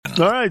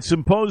All right,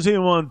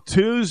 symposium on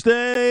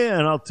Tuesday,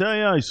 and I'll tell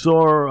you, I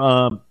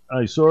saw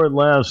it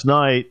last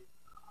night,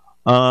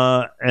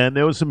 and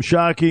there was some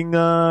shocking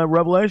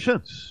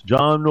revelations.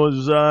 John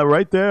was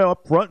right there,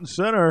 up front and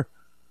center,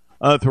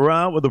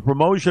 throughout with the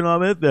promotion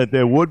of it. That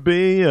there would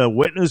be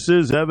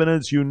witnesses,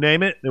 evidence, you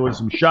name it. There was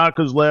some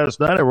shockers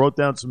last night. I wrote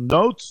down some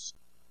notes.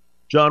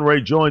 John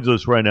Ray joins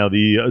us right now,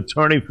 the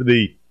attorney for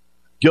the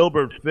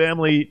Gilbert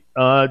family.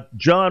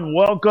 John,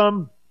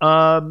 welcome.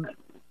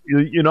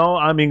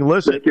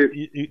 Listen,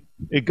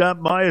 it got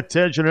my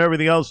attention and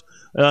everything else.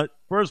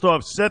 First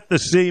off, set the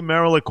scene.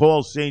 Maryland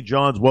Hall, St.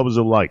 John's. What was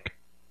it like?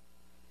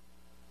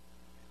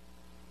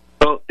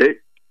 Well,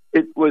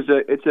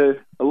 it's a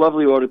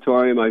lovely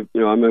auditorium. I'm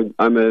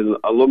an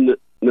alumnus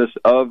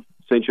of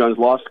St. John's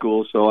Law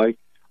School, so I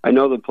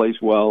know the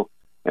place well,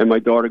 and my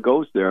daughter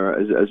goes there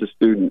as a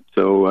student,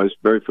 so I was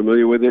very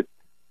familiar with it.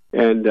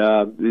 And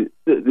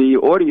the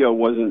audio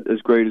wasn't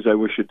as great as I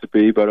wish it to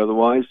be, but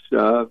otherwise.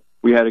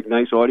 We had a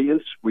nice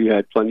audience. We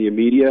had plenty of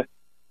media,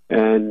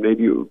 and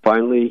maybe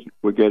finally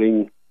we're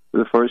getting, for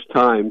the first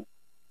time,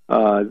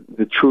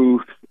 the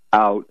truth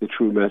out, the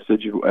true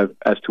message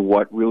as to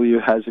what really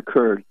has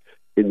occurred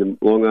in the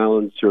Long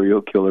Island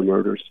serial killer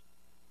murders.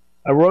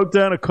 I wrote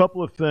down a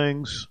couple of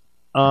things,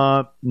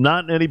 not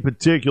in any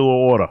particular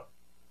order.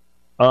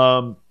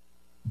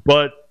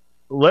 But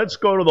let's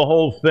go to the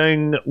whole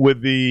thing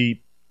with the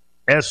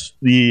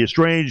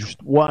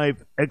estranged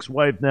wife,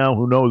 ex-wife now,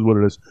 who knows what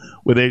it is,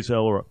 with Asa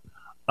Ellerup.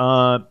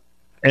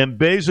 And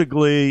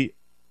basically,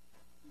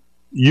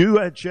 you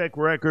had checked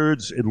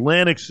records,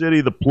 Atlantic City,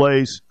 the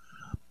place.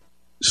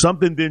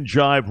 Something didn't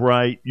jive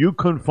right. You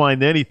couldn't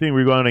find anything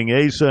regarding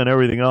Asa and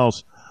everything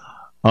else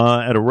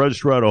at a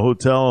restaurant or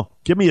hotel.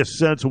 Give me a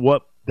sense of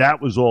what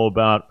that was all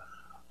about.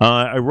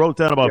 I wrote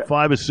down about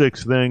 5 or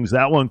 6 things.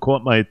 That one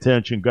caught my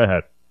attention. Go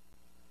ahead.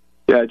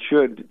 Yeah, it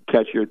should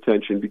catch your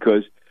attention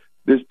because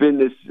there's been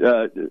this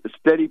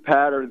steady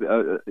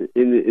pattern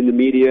in the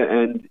media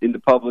and in the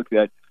public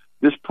that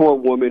this poor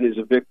woman is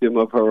a victim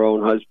of her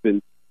own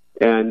husband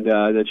and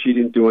that she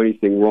didn't do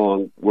anything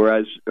wrong,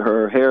 whereas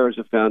her hairs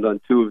are found on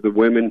 2 of the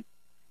women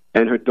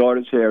and her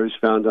daughter's hair is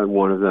found on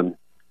 1 of them.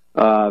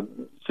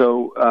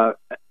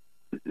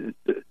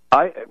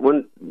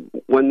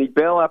 When the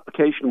bail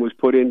application was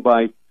put in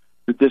by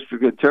the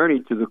district attorney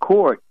to the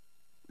court,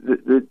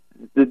 the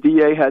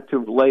DA had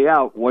to lay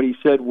out what he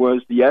said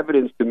was the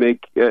evidence to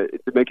make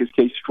his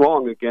case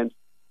strong against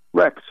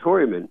Rex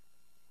Heuermann.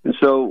 And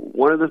so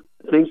one of the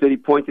things that he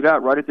pointed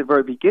out right at the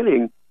very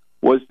beginning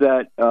was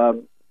that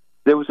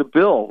there was a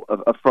bill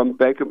from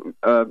Bank of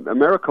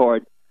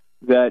AmeriCard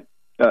that,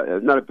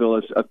 not a bill,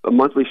 a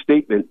monthly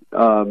statement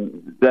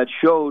that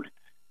showed,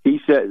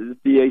 the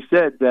DA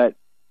said that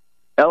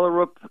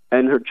Ellerup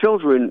and her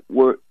children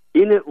were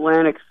in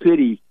Atlantic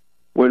City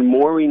when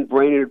Maureen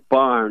Brainerd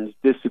Barnes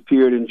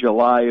disappeared in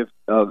July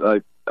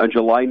on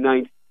July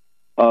 9th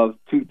of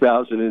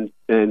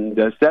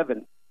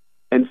 2007.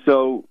 And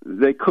so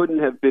they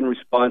couldn't have been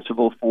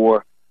responsible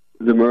for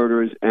the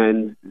murders.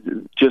 And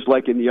just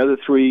like in the other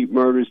 3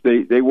 murders,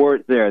 they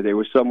weren't there. They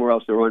were somewhere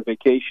else. They were on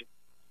vacation.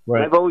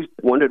 Right. I've always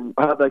wondered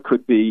how that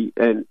could be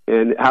and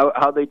how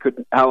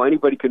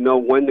anybody could know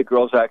when the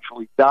girls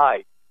actually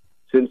died,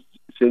 since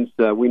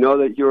we know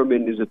that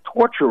Heuermann is a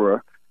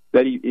torturer,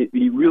 that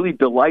he really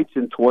delights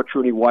in torture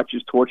and he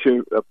watches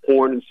torture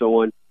porn and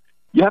so on.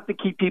 You have to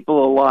keep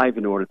people alive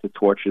in order to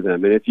torture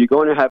them. And if you're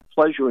going to have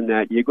pleasure in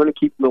that, you're going to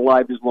keep them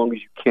alive as long as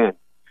you can.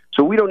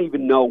 So we don't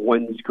even know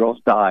when these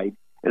girls died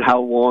and how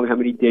long, how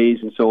many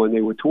days, and so on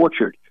they were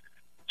tortured.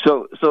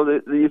 So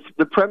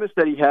the premise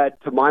that he had,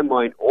 to my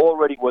mind,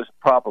 already was a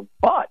problem.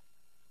 But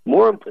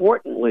more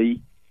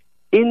importantly,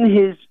 in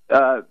his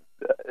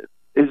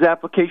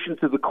application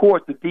to the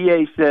court, the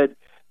DA said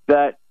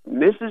that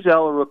Mrs.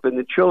 Ellerup and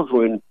the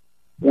children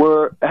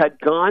had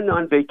gone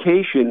on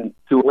vacation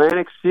to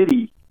Atlantic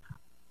City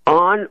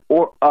on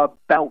or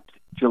about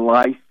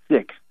July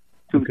 6th,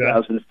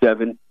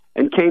 2007,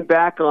 and came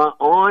back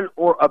on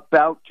or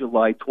about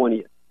July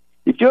 20th.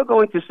 If you're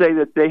going to say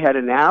that they had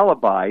an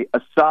alibi,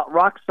 a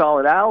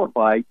rock-solid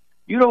alibi,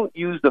 you don't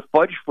use the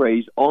fudge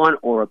phrase on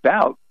or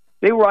about.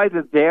 They were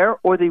either there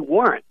or they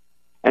weren't.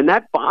 And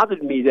that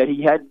bothered me that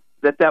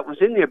that was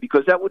in there,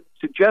 because that would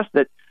suggest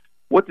that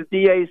what the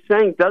DA is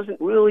saying doesn't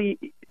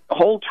really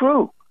hold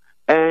true.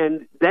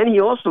 And then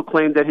he also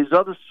claimed that his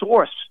other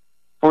source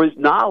for his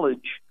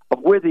knowledge of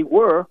where they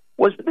were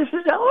was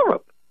Mrs.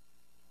 Ellerup.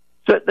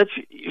 So that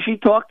she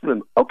talked to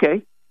them.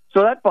 Okay,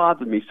 so that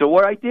bothered me. So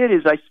what I did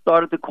is I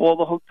started to call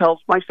the hotels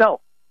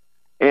myself.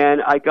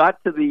 And I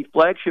got to the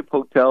flagship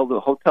hotel, the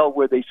hotel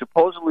where they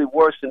supposedly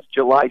were since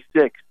July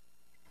 6th,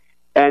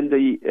 and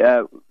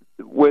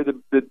where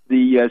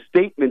the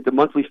statement, the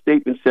monthly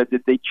statement, said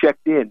that they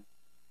checked in.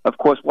 Of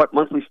course, what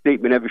monthly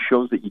statement ever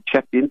shows that you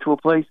checked into a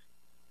place?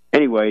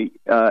 Anyway,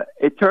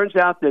 it turns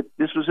out that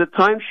this was a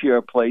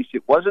timeshare place.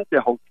 It wasn't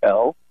the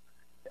hotel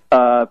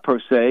per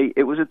se.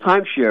 It was a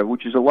timeshare,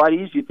 which is a lot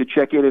easier to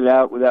check in and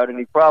out without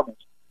any problems.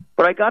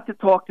 But I got to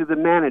talk to the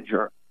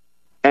manager,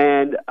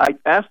 and I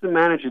asked the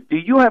manager, do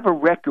you have a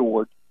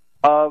record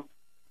of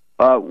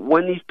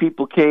when these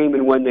people came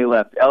and when they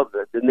left.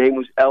 The name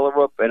was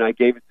Ellerup, and I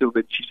gave it to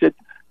her. She said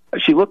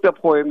she looked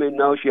up Hoyerman.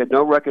 No, she had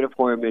no record of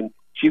Hoyerman.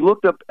 She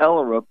looked up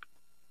Ellerup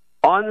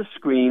on the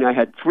screen. I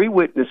had 3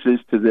 witnesses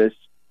to this,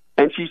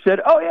 and she said,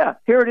 "Oh yeah,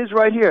 here it is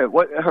right here.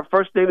 Her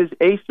first name is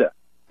Asa."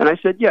 And I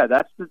said, "Yeah,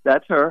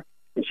 that's her."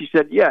 And she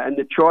said, "Yeah," and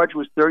the charge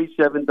was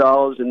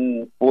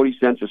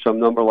 $37.40 or some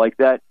number like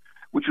that,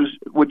 which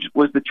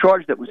was the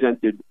charge that was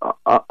entered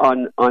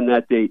on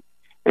that date.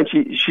 And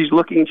she's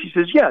looking and she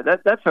says, "Yeah,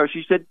 that's her."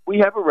 She said, "We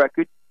have a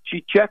record.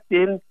 She checked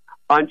in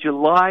on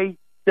July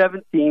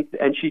 17th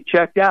and she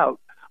checked out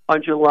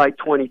on July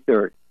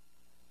 23rd."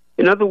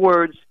 In other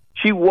words,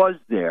 she was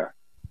there.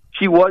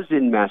 She was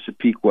in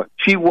Massapequa.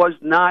 She was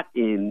not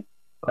in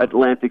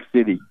Atlantic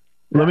City.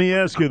 Let me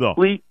ask you, though.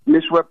 Complete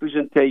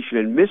misrepresentation,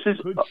 and Mrs.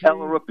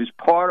 Ellerup is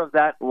part of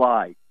that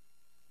lie.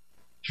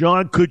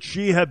 John, could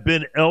she have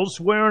been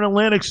elsewhere in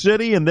Atlantic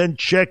City and then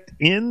checked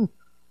in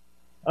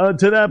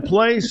to that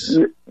place?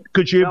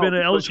 Could she have been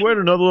elsewhere, at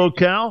another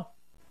locale?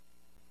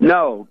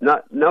 No,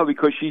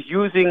 because she's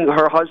using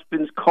her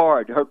husband's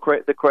card,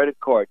 the credit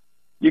card.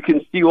 You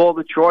can see all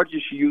the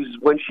charges she uses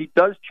when she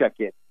does check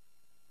in.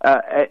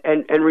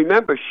 And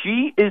remember,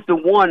 she is the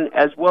one,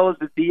 as well as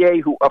the DA,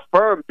 who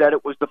affirmed that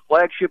it was the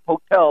Flagship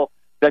Hotel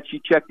that she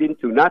checked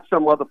into, not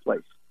some other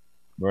place.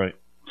 Right.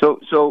 So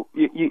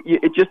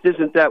it just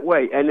isn't that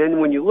way. And then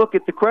when you look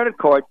at the credit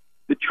card,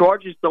 the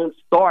charges don't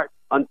start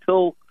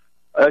until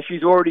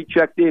she's already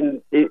checked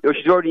in, or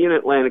she's already in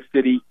Atlantic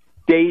City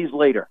days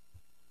later.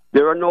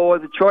 There are no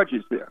other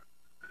charges there.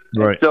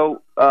 Right.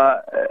 So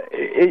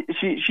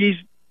she's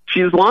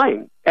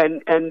lying,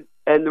 and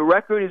the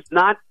record is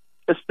not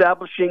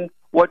establishing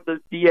what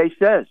the DA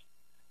says.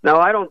 Now,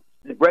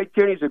 Ray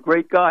Tierney's a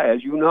great guy,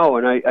 as you know,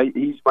 and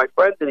he's my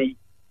friend, and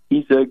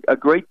he's a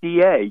great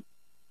DA.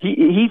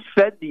 He's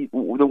fed the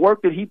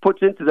work that he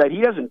puts into that.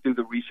 He doesn't do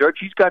the research.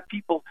 He's got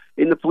people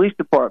in the police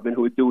department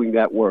who are doing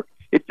that work.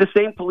 It's the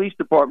same police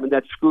department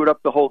that screwed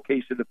up the whole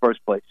case in the first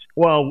place.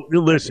 Well,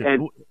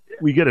 listen,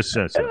 we get a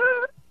sense of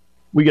that.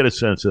 We get a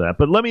sense of that.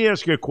 But let me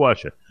ask you a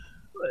question.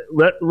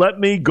 Let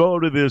me go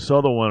to this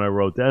other one I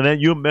wrote down.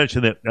 And you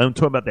mentioned it. I'm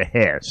talking about the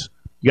hairs.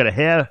 You got a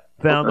hair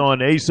found on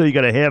Asa. You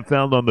got a hair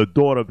found on the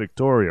daughter,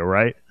 Victoria,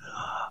 right?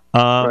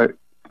 Right.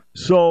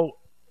 So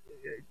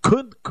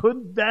could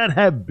that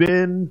have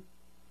been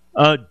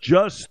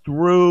just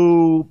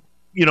through,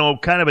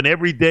 kind of an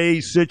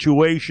everyday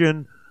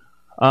situation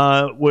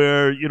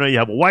where, you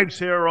have a wife's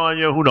hair on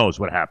you? Who knows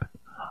what happened?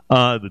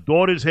 The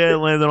daughter's hair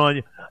landed on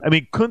you. I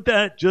mean, couldn't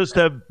that just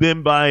have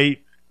been by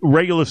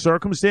regular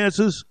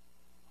circumstances?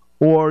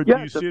 Or do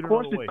you see of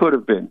course it could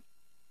have been.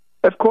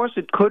 Of course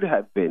it could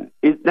have been.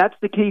 That's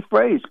the key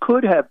phrase,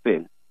 could have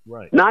been.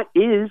 Right. Not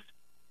is,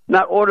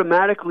 not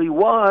automatically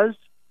was,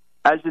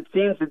 as it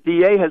seems the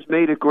DA has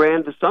made a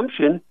grand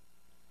assumption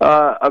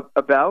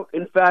about.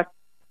 In fact,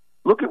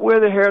 look at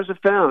where the hairs are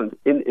found.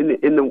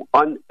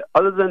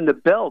 Other than the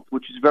belt,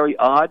 which is very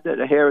odd that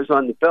a hair is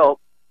on the belt,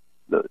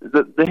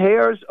 the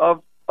hairs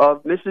of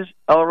Mrs.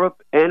 Ellerup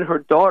and her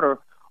daughter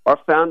are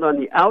found on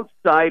the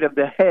outside of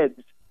the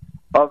heads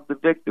of the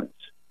victims,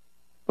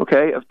 of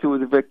 2 of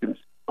the victims.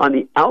 On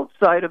the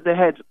outside of the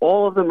heads,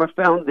 all of them are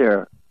found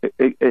there,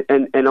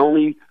 and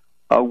only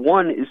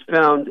one is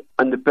found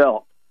on the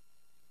belt.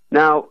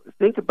 Now,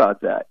 think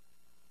about that.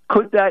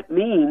 Could that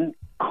mean,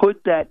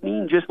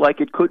 just like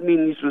it could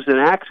mean this was an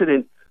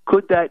accident,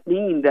 could that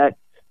mean that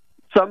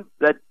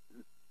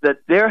that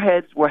their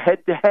heads were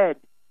head-to-head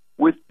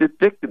with the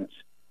victims?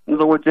 In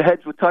other words, the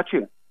heads were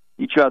touching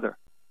each other,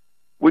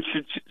 which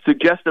should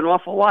suggest an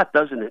awful lot,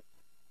 doesn't it,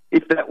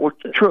 if that were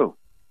true?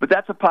 But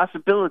that's a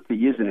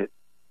possibility, isn't it?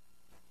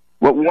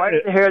 Well, why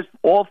are the hairs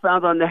all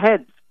found on the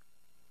heads?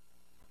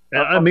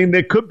 I mean,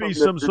 there could be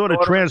some sort of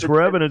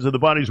transfer evidence that the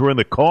bodies were in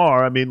the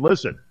car. I mean,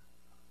 listen.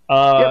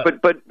 Yeah,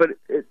 but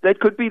that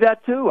could be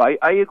that too.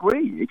 I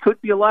agree. It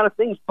could be a lot of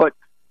things, but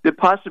the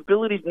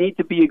possibilities need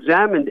to be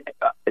examined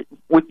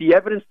with the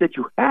evidence that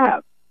you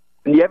have.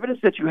 And the evidence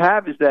that you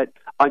have is that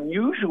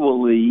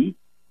unusually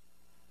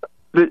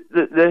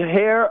the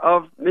hair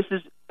of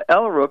Mrs.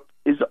 Ellerup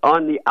is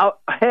on the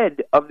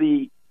head of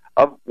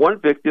one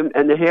victim,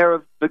 and the hair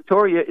of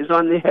Victoria is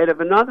on the head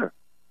of another.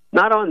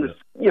 Not on the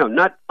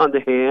not on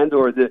the hand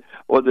or the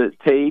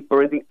tape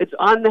or anything. It's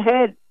on the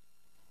head.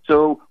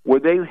 So were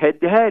they head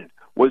to head?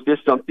 Was there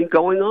something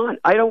going on?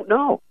 I don't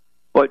know.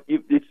 But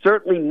it's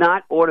certainly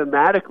not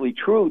automatically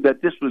true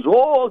that this was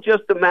all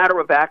just a matter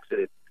of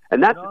accident.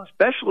 And that's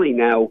especially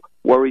now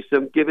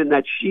worrisome, given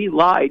that she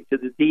lied to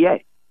the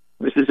DA,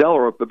 Mrs.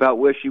 Ellerup, about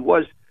where she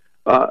was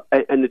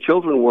and the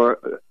children were,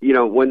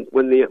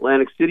 when the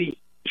Atlantic City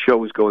show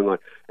was going on.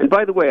 And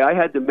by the way, I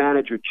had the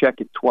manager check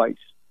it twice,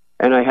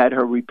 and I had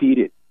her repeat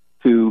it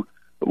to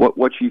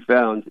what she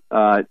found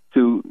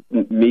to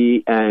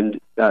me and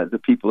the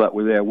people that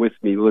were there with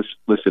me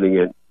listening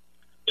in.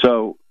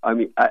 So, I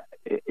mean,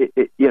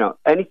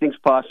 anything's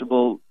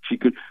possible. She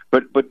could,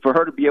 but for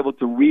her to be able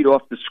to read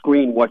off the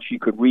screen what she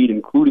could read,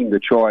 including the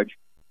charge,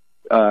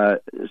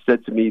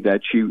 said to me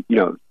that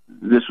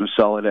this was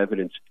solid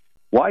evidence.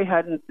 Why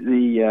hadn't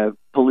the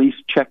police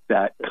checked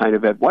that kind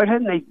of? Why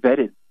hadn't they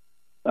vetted?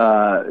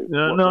 I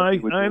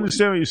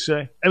understand what you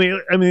say. I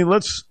mean,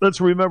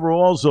 let's remember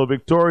also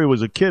Victoria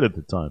was a kid at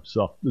the time,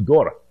 so the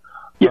daughter.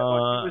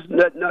 Yeah,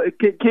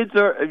 kids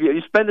are.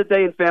 You spend a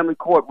day in family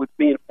court with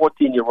being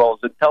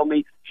 14-year-olds, and tell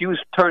me she was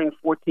turning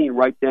 14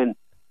 right then.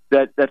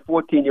 That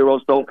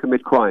 14-year-olds don't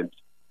commit crimes.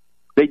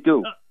 They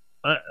do.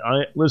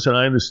 Listen.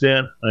 I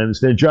understand.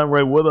 John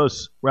Ray with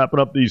us, wrapping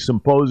up the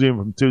symposium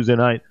from Tuesday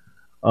night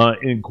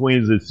in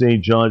Queens at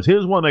St. John's.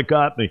 Here's one that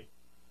got me.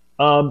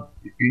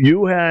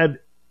 You had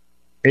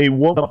a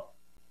woman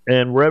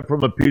and read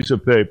from a piece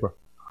of paper.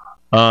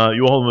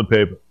 You hold them the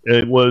paper.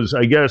 It was,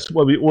 I guess,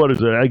 what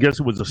is it? I guess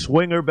it was a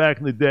swinger back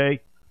in the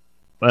day.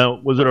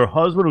 Was it her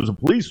husband? It was a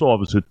police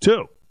officer,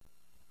 too.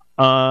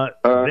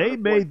 They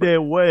made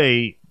their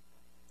way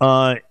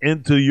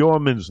into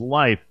Yorman's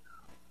life.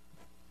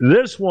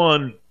 This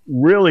one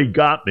really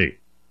got me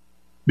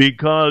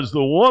because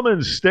the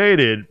woman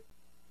stated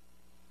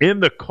in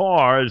the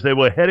car as they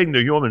were heading to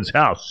Yorman's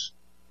house,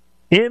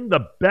 in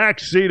the back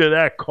seat of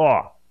that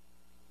car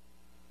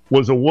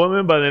was a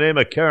woman by the name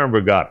of Karen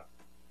Vergata.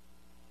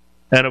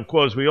 And, of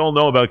course, we all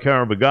know about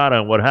Karen Vergata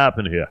and what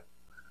happened here.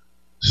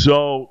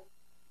 So,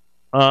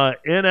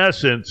 in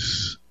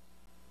essence,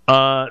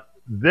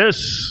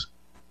 this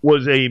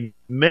was a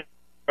major.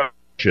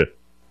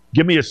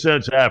 Give me a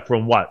sense of that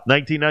from what,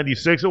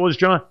 1996 it was,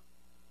 John?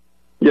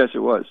 Yes, it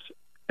was.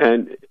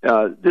 And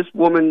this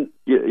woman,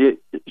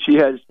 she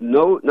has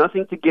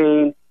nothing to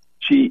gain.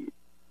 She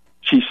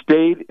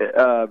stayed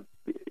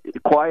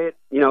quiet.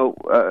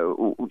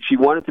 She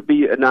wanted to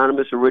be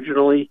anonymous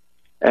originally.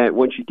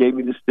 When she gave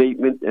me the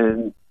statement,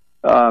 and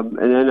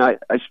then I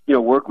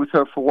worked with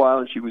her for a while,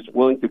 and she was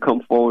willing to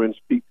come forward and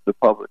speak to the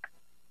public.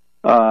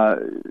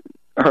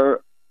 Her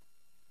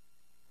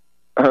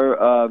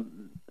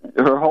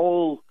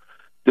whole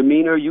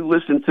demeanor, you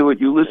listen to it,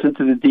 you listen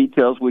to the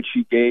details which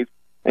she gave,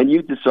 and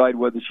you decide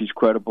whether she's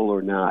credible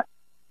or not.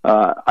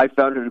 I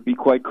found her to be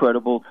quite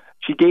credible.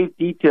 She gave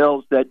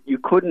details that you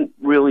couldn't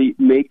really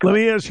make. Let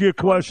me ask you a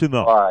question,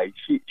 though. Why?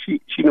 She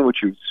knew what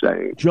she was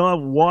saying.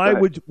 John, why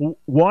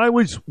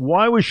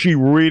was she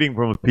reading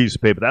from a piece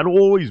of paper? That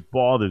always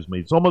bothers me.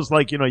 It's almost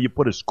like you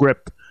put a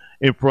script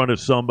in front of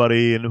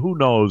somebody, and who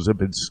knows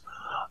if it's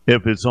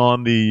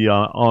on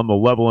the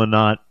level or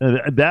not.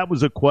 That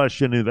was a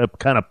question that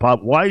kind of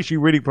popped. Why is she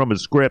reading from a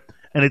script?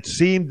 And it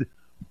seemed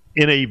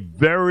in a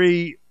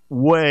very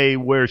way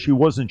where she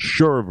wasn't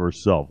sure of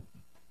herself.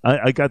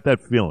 I got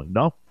that feeling.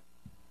 No.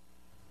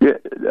 Yeah,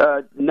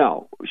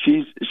 no.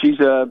 She's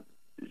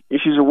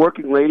a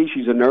working lady.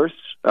 She's a nurse.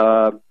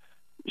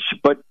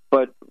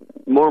 But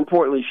more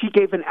importantly, she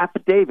gave an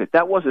affidavit.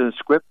 That wasn't a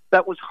script.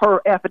 That was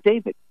her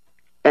affidavit.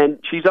 And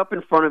she's up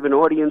in front of an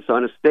audience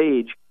on a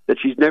stage that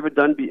she's never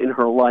done in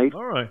her life.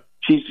 All right.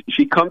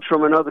 She comes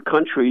from another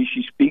country.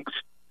 She speaks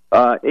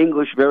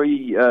English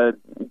very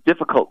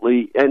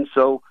difficultly, and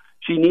so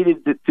she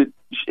needed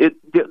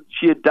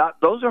she adopt.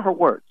 Those are her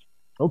words.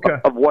 Okay.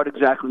 Of what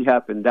exactly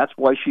happened. That's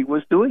why she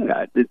was doing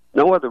that. There's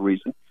no other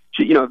reason.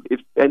 She,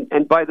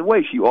 and by the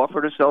way, she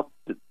offered herself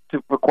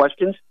for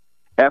questions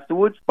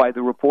afterwards by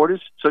the reporters,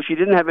 so she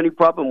didn't have any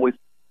problem with,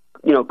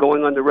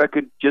 going on the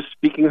record just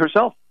speaking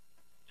herself.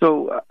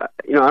 So, I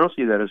don't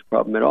see that as a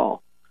problem at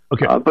all.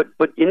 Okay.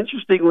 But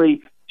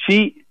interestingly,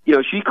 she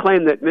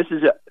claimed that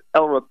Mrs.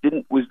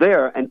 Ellerup was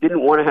there and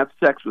didn't want to have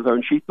sex with her,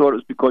 and she thought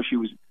it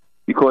was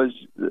because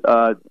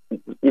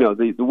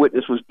the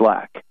witness was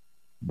black.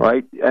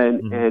 Right,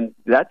 and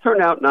that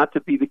turned out not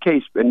to be the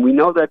case, and we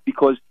know that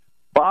because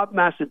Bob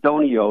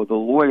Macedonio, the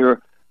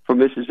lawyer for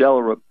Mrs.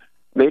 Ellerup,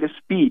 made a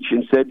speech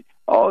and said,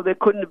 "Oh, there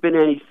couldn't have been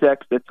any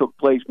sex that took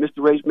place.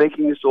 Mr. Ray's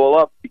making this all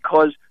up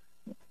because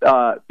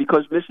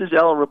Mrs.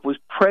 Ellerup was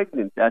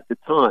pregnant at the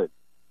time,"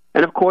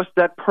 and of course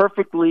that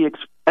perfectly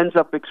ends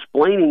up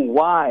explaining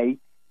why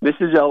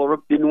Mrs.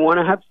 Ellerup didn't want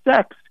to have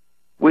sex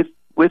with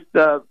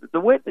the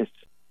witness.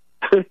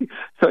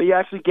 So he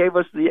actually gave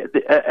us the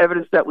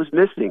evidence that was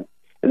missing.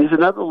 And there's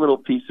another little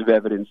piece of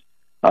evidence.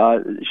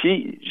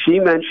 She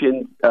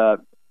mentioned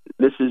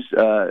Mrs.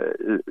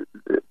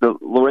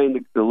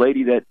 Lorraine, the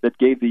lady that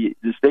gave the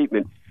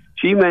statement.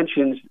 She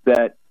mentions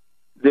that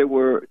there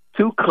were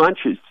two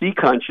sea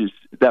conchs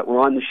that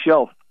were on the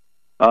shelf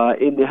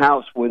in the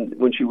house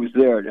when she was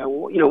there. Now,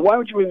 why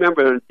would you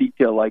remember a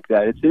detail like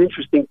that? It's an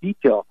interesting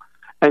detail,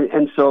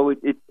 and so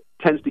it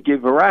tends to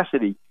give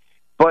veracity.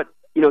 But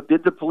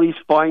did the police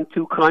find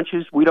two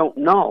conchs? We don't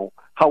know.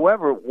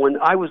 However, when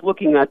I was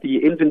looking at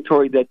the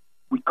inventory that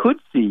we could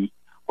see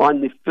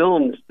on the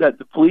films that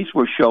the police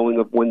were showing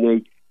of when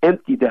they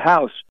emptied the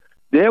house,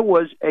 there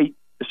was a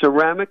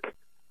ceramic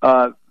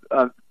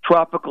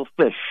tropical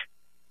fish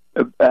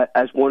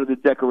as one of the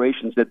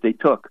decorations that they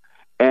took,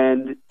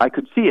 and I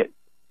could see it.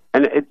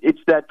 And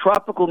it's that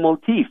tropical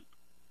motif.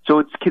 So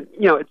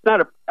it's not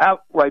an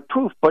outright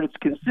proof, but it's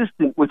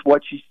consistent with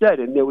what she said.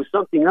 And there was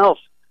something else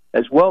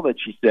as well that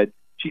she said.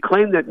 She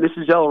claimed that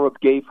Mrs. Ellerup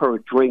gave her a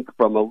drink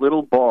from a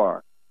little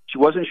bar. She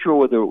wasn't sure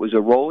whether it was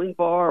a rolling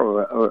bar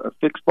or a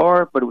fixed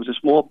bar, but it was a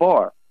small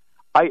bar.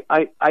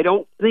 I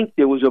don't think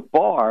there was a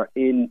bar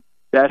in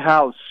that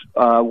house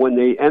when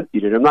they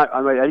emptied it.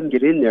 I didn't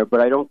get in there, but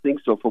I don't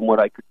think so from what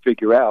I could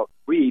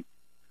read.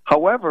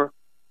 However,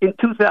 in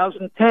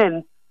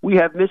 2010, we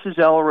have Mrs.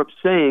 Ellerup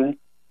saying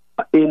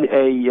in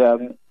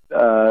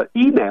a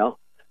email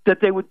that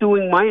they were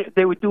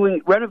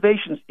doing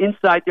renovations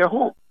inside their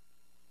home.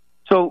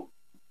 So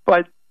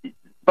by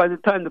the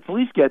time the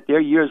police get there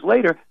years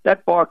later,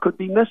 that bar could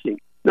be missing.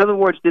 In other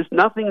words, there's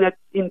nothing that's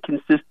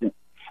inconsistent.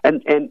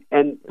 And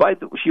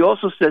she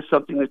also says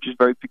something which is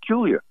very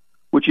peculiar,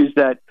 which is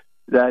that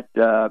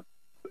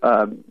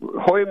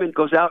Hoyerman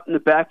goes out in the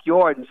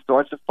backyard and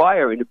starts a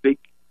fire in a big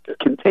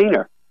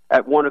container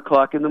at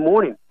 1:00 in the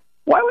morning.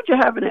 Why would you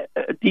have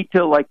a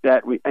detail like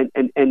that?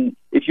 And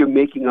if you're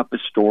making up a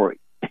story,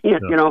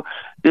 no.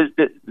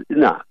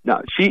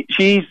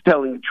 She's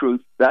telling the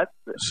truth.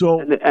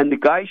 And the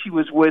guy she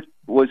was with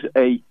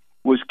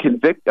was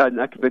convicted,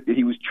 not convicted.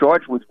 He was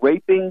charged with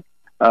raping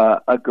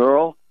a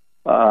girl.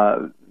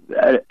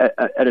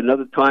 At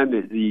another time,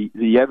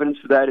 the evidence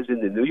for that is in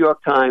the New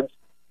York Times.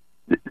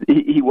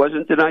 He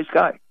wasn't a nice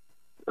guy.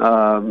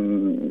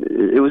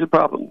 It was a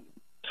problem.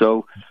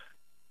 So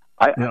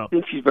I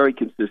think she's very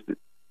consistent.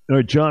 All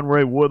right, John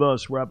Ray with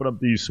us, wrapping up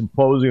the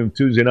symposium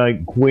Tuesday night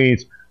in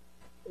Queens.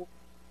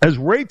 Has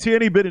Ray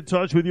Tierney been in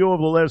touch with you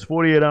over the last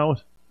 48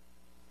 hours?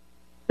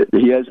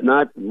 He has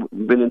not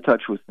been in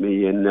touch with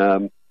me, and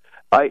one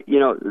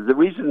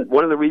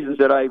of the reasons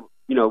that I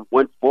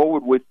went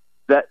forward with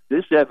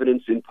this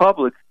evidence in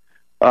public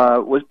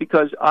was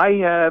because I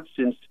have,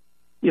 since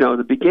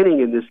the beginning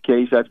in this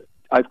case,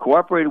 I've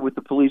cooperated with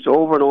the police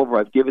over and over.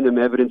 I've given them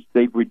evidence.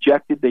 They've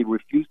rejected. They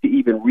refused to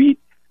even read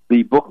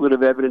the booklet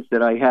of evidence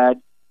that I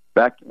had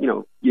back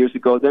years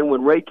ago. Then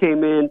when Ray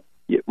came in,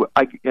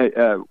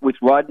 with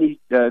Rodney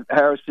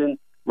Harrison,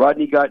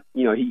 Rodney got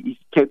he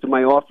came to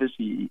my office.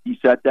 He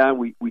sat down.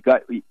 We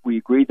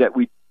agreed that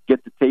we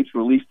get the tapes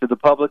released to the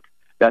public.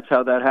 That's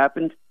how that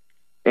happened.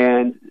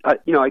 And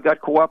I got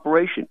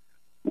cooperation.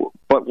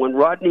 But when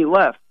Rodney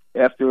left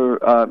after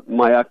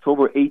my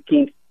October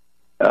 18th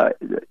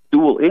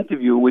dual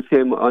interview with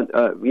him on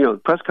the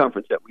press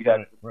conference that we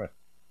had, right.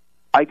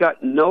 I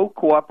got no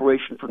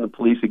cooperation from the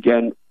police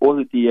again or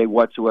the DA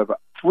whatsoever.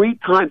 3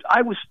 times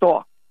I was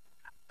stalked.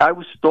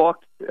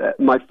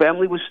 My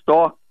family was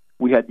stalked.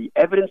 We had the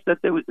evidence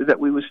that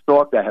we were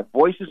stalked. I have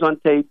voices on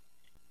tape,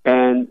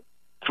 and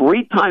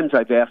 3 times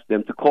I've asked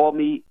them to call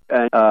me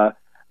and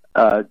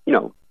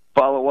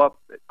follow up.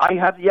 I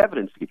have the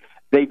evidence.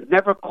 They've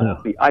never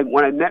called me.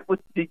 When I met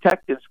with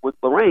detectives with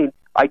Lorraine,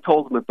 I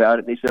told them about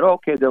it. And they said,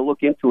 "Okay, they'll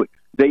look into it."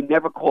 They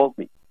never called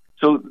me,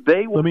 so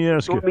they will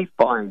do me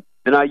fine,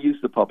 and I use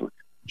the public.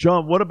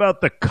 John, what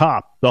about the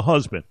cop, the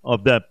husband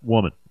of that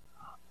woman?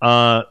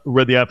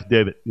 Read the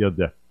affidavit the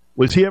other day.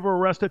 Was he ever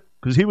arrested?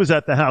 Because he was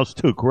at the house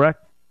too,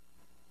 correct?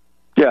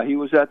 Yeah, he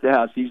was at the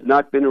house. He's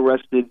not been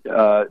arrested,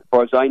 as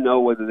far as I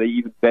know. Whether they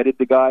even vetted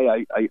the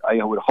guy,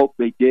 I would hope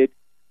they did.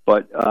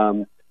 But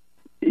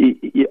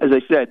as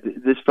I said,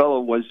 this fellow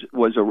was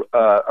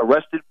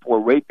arrested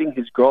for raping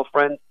his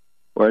girlfriend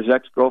or his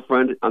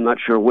ex-girlfriend. I'm not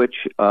sure which,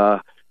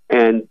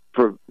 and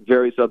for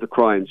various other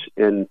crimes.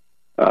 And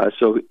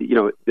so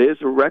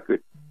there's a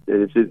record.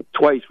 It's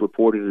twice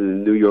reported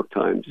in the New York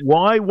Times.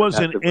 Why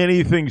wasn't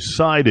anything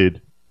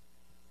cited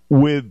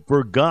with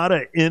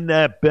Vergata in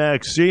that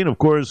back scene? Of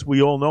course,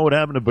 we all know what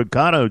happened to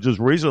Vergata just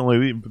recently.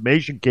 The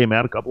information came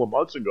out a couple of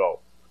months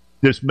ago,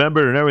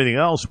 dismembered and everything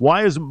else.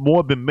 Why hasn't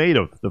more been made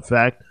of the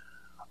fact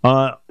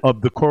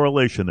of the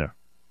correlation there?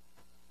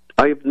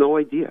 I have no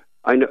idea.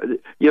 I know.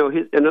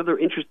 Another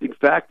interesting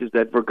fact is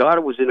that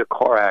Vergata was in a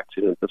car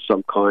accident of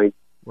some kind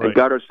and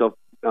got herself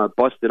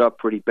busted up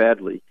pretty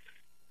badly.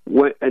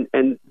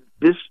 And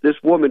this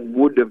woman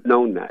wouldn't have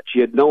known that. She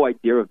had no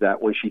idea of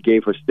that when she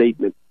gave her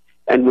statement.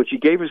 And when she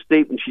gave her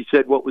statement, she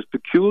said what was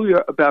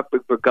peculiar about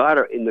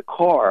Vergata in the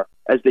car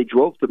as they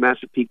drove to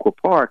Massapequa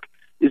Park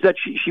is that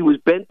she was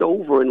bent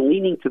over and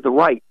leaning to the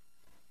right,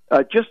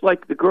 just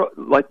like the girl,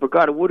 like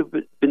Vergata would have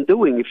been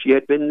doing if she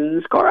had been in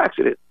this car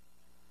accident.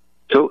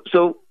 So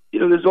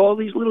there's all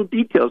these little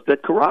details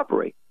that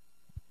corroborate.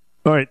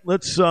 All right,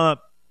 let's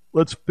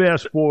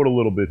fast forward a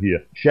little bit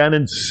here.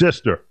 Shannon's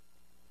sister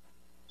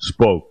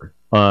spoke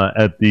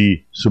at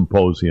the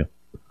symposium.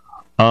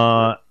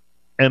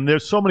 And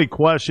there's so many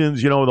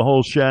questions, the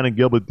whole Shannon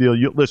Gilbert deal.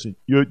 Listen,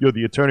 you're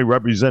the attorney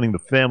representing the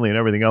family and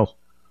everything else.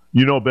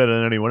 You know better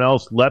than anyone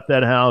else. Left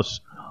that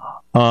house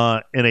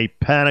in a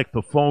panic.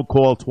 The phone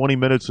call, 20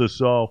 minutes or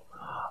so.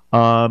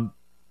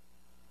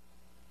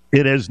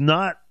 It has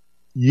not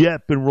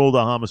yet been ruled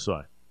a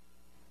homicide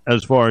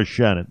as far as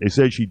Shannon. They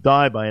say she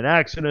died by an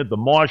accident, the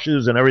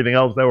marshes and everything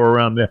else that were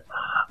around there,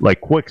 like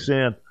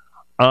quicksand.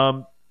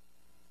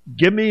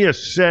 Give me a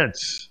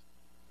sense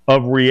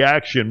of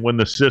reaction when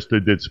the sister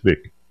did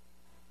speak.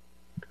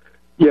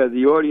 Yeah,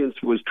 the audience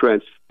was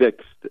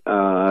transfixed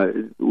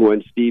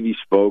when Stevie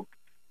spoke,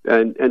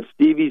 and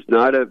Stevie's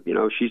not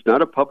she's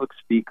not a public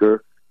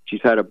speaker.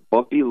 She's had a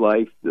bumpy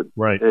life,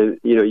 right? And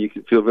you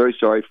can feel very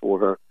sorry for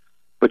her.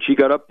 but she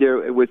got up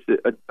there with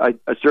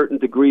a certain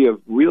degree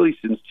of really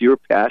sincere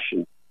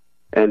passion,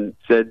 and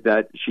said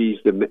that she's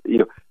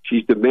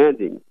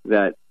demanding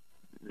that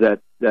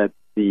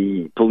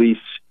the police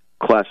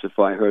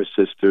classify her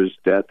sister's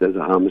death as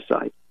a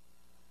homicide.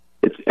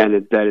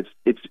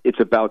 It's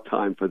about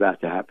time for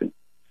that to happen.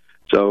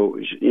 So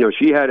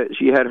she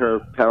had her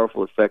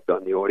powerful effect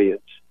on the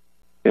audience,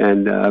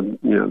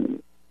 and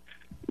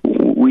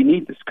we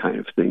need this kind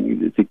of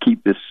thing to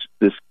keep this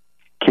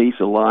case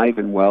alive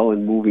and well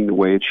and moving the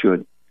way it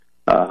should.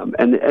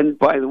 And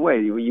by the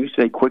way, when you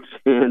say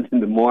quicksand in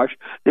the marsh,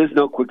 there's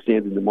no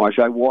quicksand in the marsh.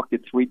 I walked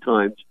it 3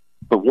 times,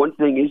 but one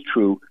thing is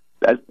true: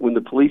 as when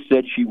the police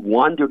said she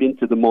wandered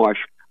into the marsh,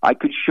 I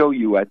could show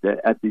you at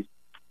the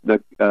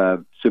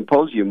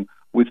symposium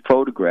with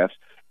photographs.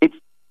 It's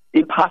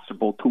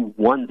impossible to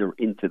wander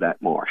into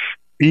that marsh.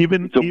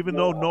 Even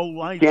though no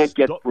lights, can't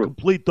get through.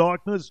 Complete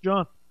darkness,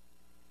 John?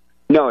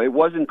 No, it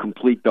wasn't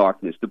complete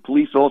darkness. The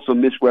police also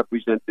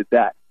misrepresented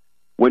that.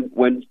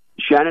 When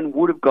Shannon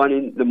would have gone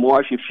in the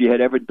marsh if she had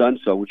ever done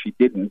so, which she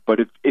didn't, but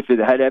if it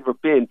had ever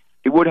been,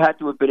 it would have had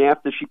to have been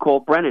after she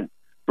called Brennan.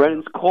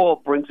 Brennan's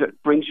call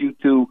brings you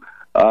to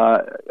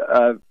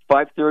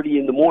 5:30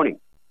 in the morning.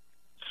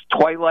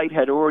 Twilight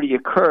had already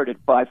occurred at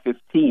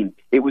 5:15.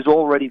 It was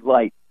already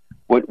light.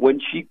 When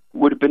she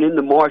would have been in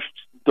the marsh,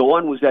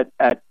 dawn was at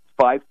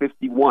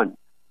 5:51,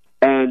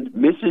 and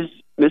Mrs.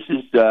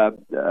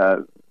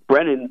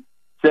 Brennan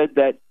said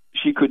that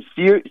she could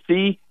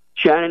see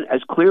Shannon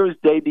as clear as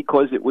day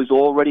because it was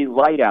already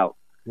light out.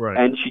 Right.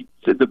 And she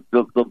said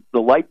the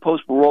light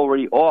posts were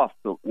already off,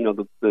 the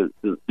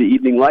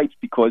evening lights,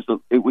 because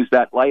it was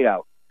that light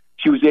out.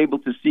 She was able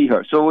to see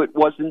her, so it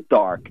wasn't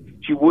dark.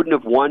 She wouldn't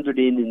have wandered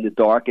in the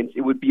dark, and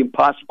it would be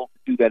impossible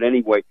to do that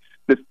anyway.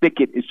 The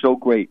thicket is so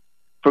great.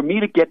 For me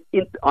to get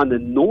in on the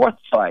north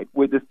side,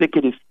 where the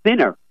thicket is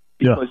thinner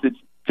because it's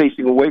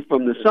facing away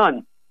from the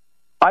sun,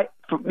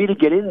 for me to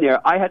get in there,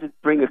 I had to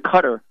bring a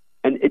cutter,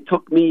 and it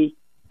took me.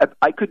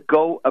 I could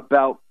go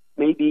about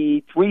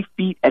maybe 3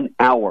 feet an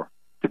hour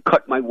to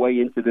cut my way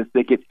into the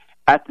thicket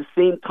at the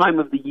same time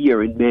of the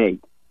year in May,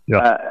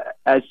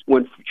 as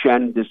when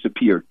Shannon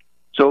disappeared.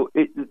 So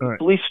the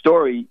police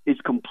story is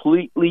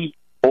completely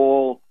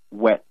all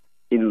wet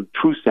in a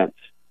true sense.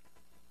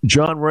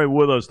 John Ray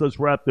with us. Let's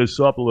wrap this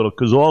up a little,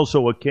 because also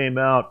what came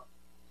out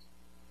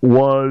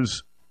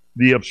was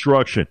the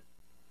obstruction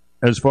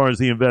as far as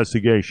the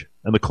investigation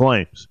and the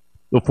claims.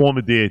 The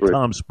former DA,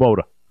 Tom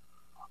Spota,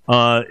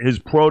 his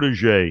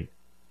protege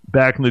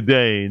back in the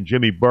day, and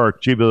Jimmy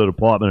Burke, chief of the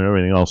department and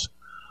everything else.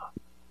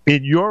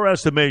 In your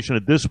estimation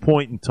at this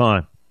point in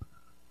time,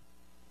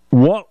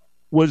 what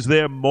was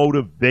their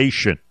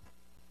motivation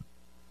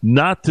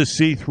not to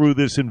see through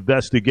this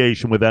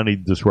investigation without any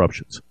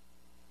disruptions?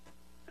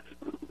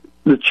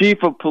 The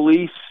chief of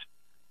police,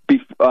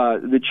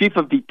 the chief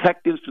of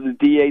detectives for the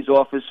DA's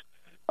office,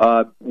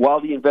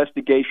 while the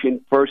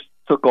investigation first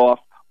took off,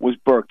 was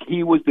Burke.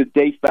 He was the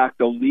de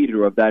facto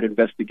leader of that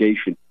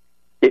investigation.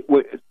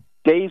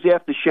 Days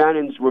after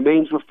Shannon's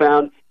remains were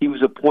found, he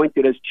was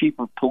appointed as chief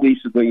of police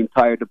of the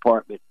entire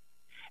department.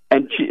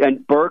 And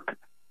Burke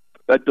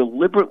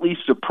deliberately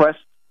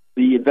suppressed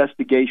the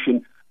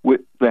investigation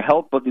with the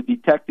help of the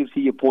detectives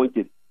he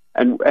appointed.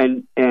 And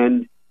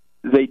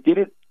they did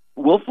it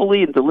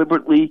willfully and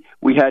deliberately.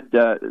 We had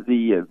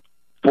the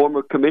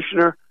former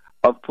commissioner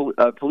of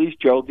police,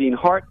 Geraldine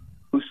Hart,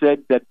 who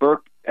said that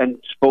Burke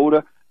and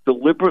Spota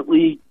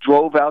deliberately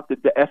drove out the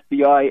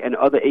FBI and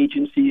other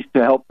agencies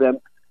to help them,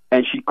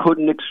 and she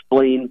couldn't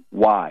explain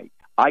why.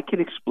 I can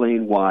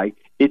explain why.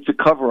 It's a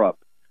cover-up.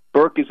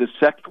 Burke is a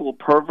sexual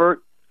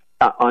pervert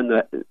on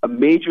a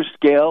major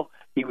scale.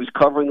 He was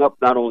covering up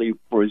not only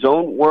for his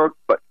own work,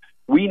 but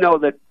we know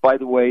that, by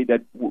the way,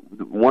 that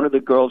one of the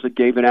girls that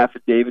gave an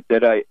affidavit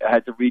that I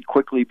had to read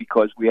quickly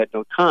because we had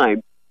no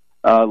time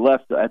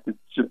left at the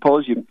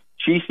symposium,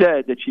 she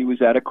said that she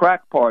was at a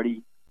crack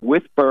party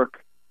with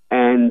Burke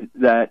and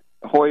that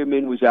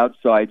Hoyerman was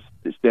outside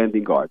the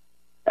standing guard.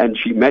 And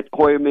she met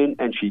Hoyerman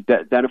and she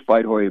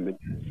identified Hoyerman.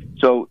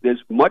 So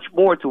there's much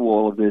more to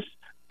all of this,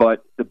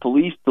 but the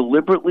police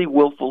deliberately,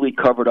 willfully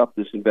covered up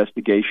this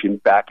investigation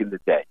back in the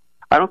day.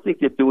 I don't think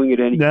they're doing it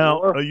anymore.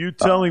 Now, are you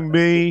telling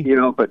me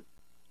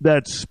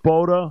that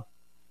Spota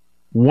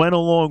went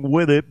along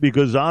with it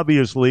because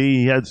obviously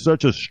he had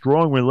such a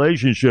strong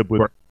relationship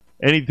with Burke?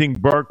 Anything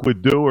Burke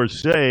would do or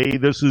say,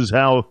 this is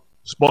how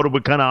Spota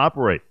would kind of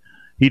operate.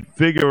 He'd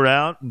figure it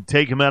out and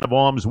take him out of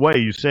harm's way.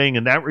 You saying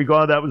in that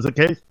regard that was the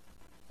case?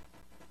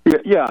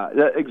 Yeah,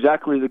 that's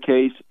exactly the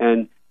case.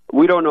 And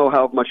we don't know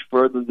how much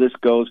further this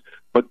goes,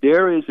 but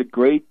there is a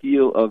great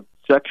deal of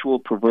sexual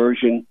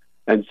perversion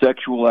and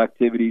sexual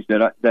activities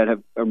that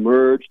have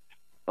emerged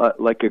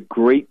like a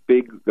great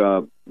big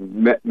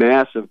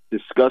mass of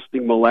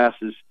disgusting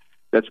molasses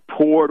that's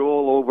poured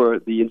all over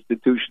the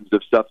institutions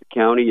of Suffolk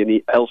County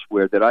and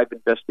elsewhere that I've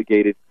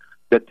investigated,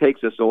 that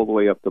takes us all the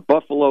way up to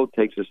Buffalo,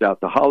 takes us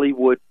out to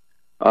Hollywood.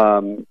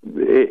 There's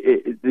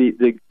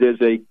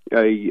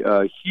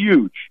a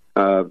huge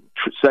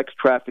sex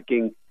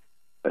trafficking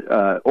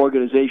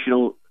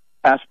organizational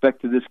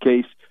aspect to this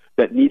case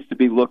that needs to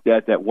be looked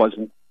at that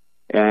wasn't.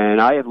 And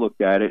I have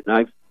looked at it, and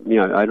I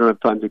don't have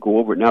time to go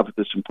over it now, but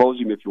the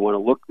symposium, if you want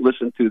to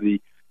listen to the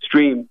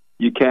stream,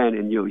 you can,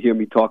 and you'll hear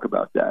me talk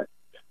about that.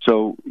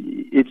 So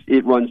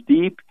it runs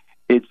deep,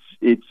 it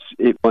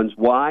runs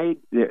wide.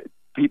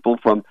 People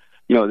from,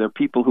 there are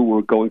people who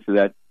were going to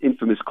that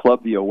infamous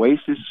club, the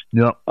Oasis,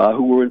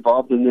 who were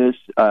involved in this.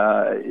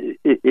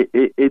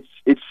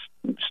 It's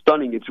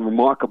stunning, it's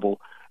remarkable,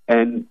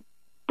 and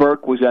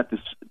Burke was at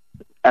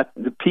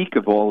the peak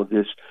of all of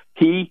this.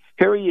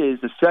 Here he is,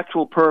 a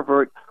sexual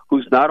pervert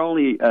who's not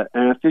only an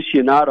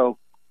aficionado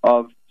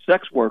of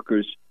sex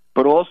workers,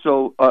 but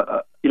also,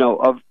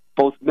 of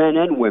both men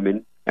and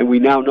women, and we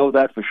now know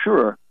that for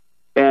sure.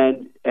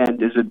 And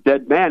there's a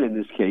dead man in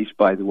this case,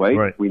 by the way.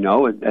 Right. We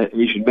know, an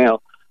Asian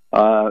male.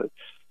 So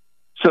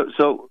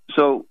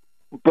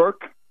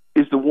Burke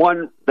is the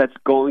one that's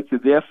going to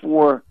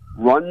therefore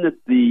run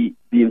the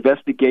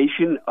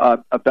investigation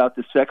about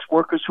the sex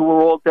workers who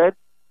are all dead.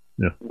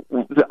 Yeah.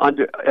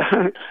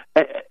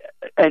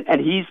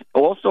 And he's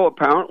also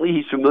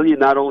apparently familiar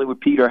not only with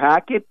Peter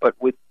Hackett but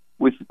with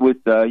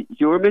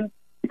Heuermann.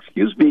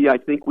 Excuse me, I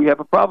think we have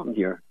a problem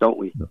here, don't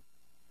we?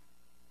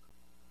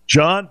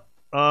 John,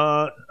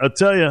 I'll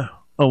tell you,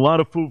 a lot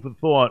of food for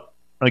thought.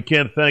 I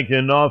can't thank you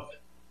enough.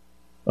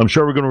 I'm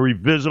sure we're going to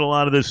revisit a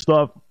lot of this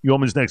stuff.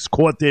 Heuermann's next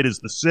court date is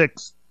the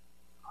 6th.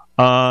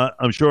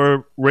 I'm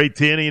sure Ray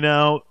Tierney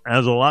now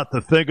has a lot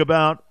to think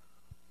about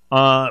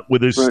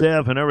with his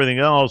staff and everything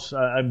else.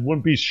 I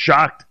wouldn't be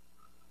shocked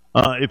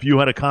if you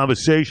had a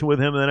conversation with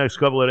him in the next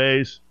couple of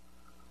days.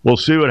 We'll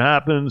see what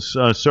happens.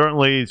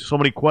 Certainly so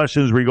many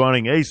questions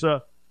regarding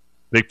Asa,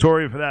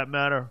 Victoria for that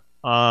matter,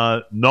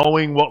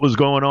 knowing what was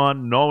going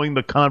on, knowing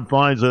the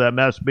confines of that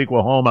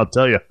Massapequa home. I'll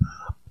tell you,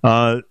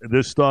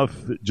 this stuff,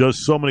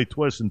 just so many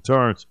twists and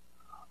turns.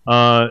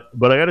 But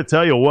I got to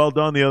tell you, well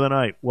done the other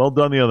night.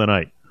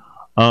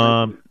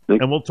 And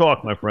we'll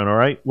talk, my friend, all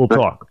right? We'll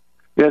talk.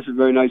 Yes, it's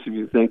very nice of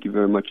you. Thank you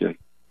very much, Jay.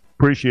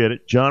 Appreciate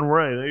it. John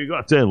Ray, there you go.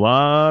 I tell you, a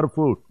lot of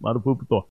food for thought.